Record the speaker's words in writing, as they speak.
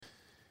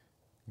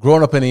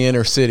growing up in the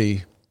inner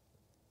city,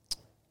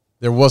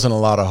 there wasn't a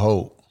lot of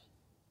hope.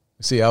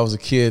 See, I was a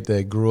kid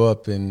that grew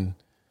up in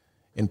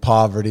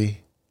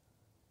poverty.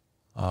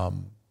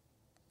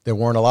 There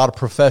weren't a lot of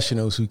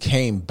professionals who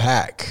came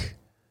back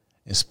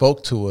and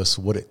spoke to us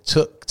what it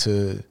took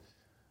to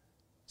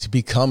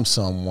become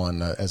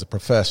someone as a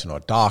professional,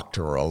 a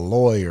doctor, or a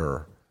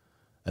lawyer,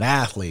 an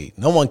athlete.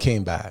 No one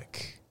came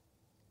back.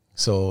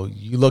 So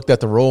you looked at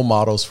the role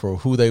models for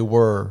who they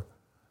were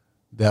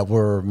that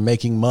were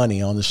making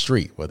money on the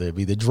street, whether it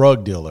be the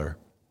drug dealer,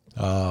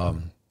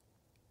 someone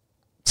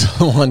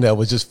that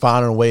was just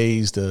finding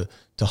ways to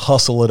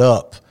hustle it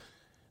up.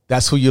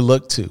 That's who you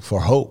look to for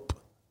hope,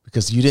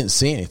 because you didn't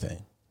see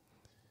anything.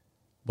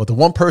 But the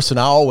one person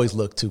I always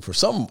look to, for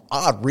some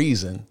odd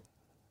reason,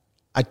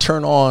 I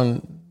turn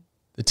on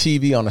the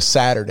TV on a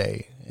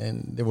Saturday,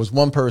 and there was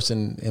one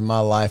person in my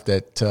life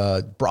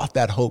that brought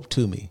that hope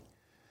to me,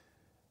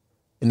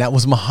 and that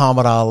was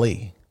Muhammad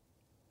Ali.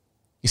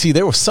 You see,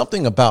 there was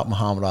something about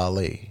Muhammad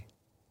Ali,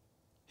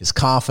 his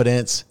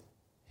confidence,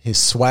 his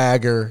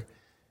swagger,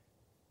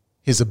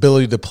 his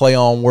ability to play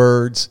on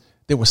words.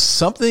 There was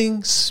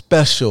something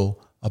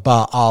special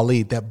about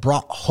Ali that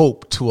brought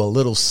hope to a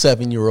little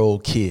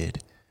 7-year-old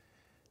kid.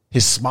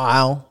 His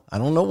smile, I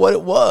don't know what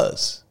it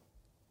was,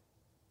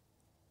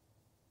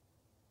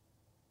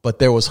 but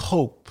there was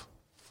hope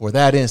for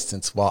that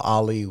instance while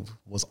Ali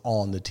was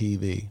on the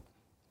TV.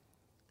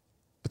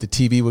 But the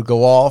TV would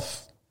go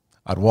off.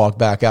 I'd walk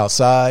back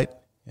outside,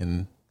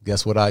 and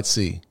guess what I'd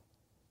see?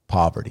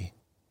 Poverty,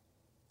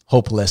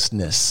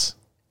 hopelessness,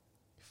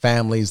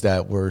 families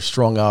that were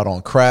strung out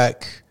on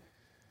crack,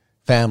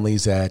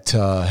 families that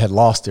had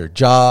lost their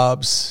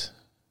jobs.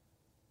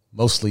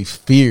 Mostly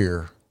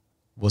fear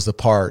was the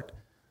part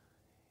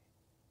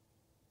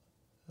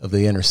of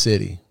the inner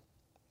city.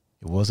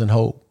 It wasn't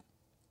hope.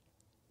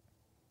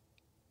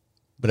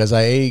 But as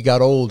I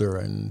got older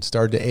and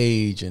started to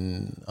age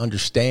and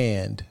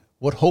understand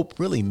what hope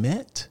really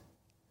meant,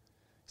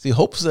 see,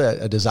 hope is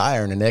a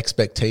desire and an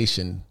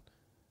expectation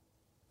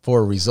for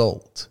a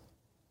result.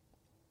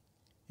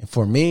 And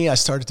for me, I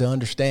started to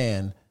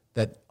understand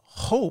that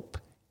hope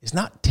is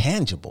not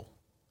tangible.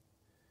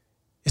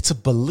 It's a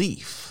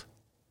belief.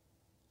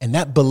 And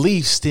that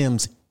belief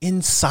stems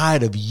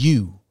inside of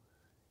you.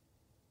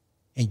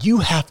 And you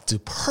have to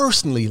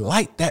personally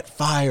light that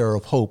fire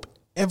of hope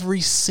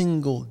every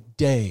single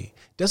day.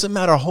 Doesn't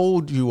matter how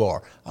old you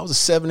are. I was a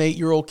 7,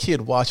 8-year-old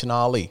kid watching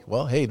Ali.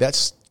 Well, hey,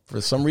 that's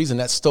for some reason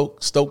that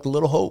stoked a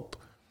little hope.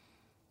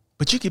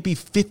 But you could be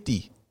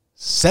 50,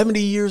 70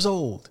 years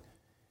old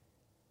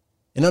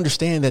and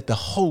understand that the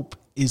hope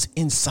is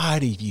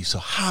inside of you. So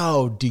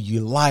how do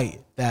you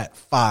light that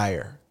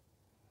fire?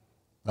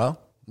 Well,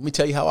 let me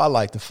tell you how I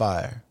light the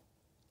fire.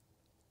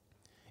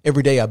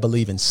 Every day I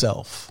believe in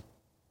self.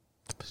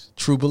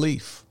 True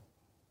belief.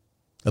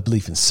 A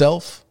belief in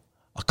self,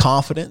 a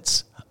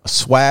confidence, a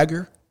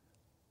swagger,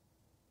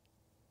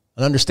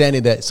 an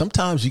understanding that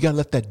sometimes you got to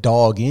let that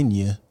dog in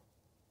you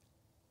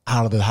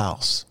out of the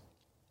house.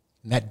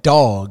 And that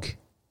dog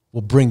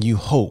will bring you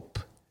hope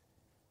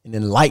and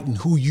enlighten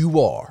who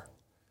you are,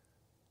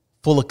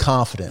 full of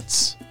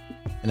confidence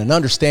and an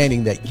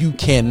understanding that you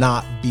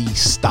cannot be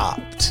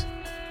stopped.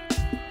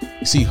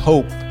 You see,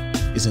 hope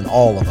is in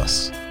all of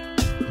us.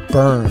 It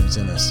burns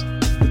in us.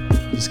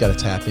 You just got to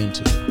tap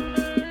into it.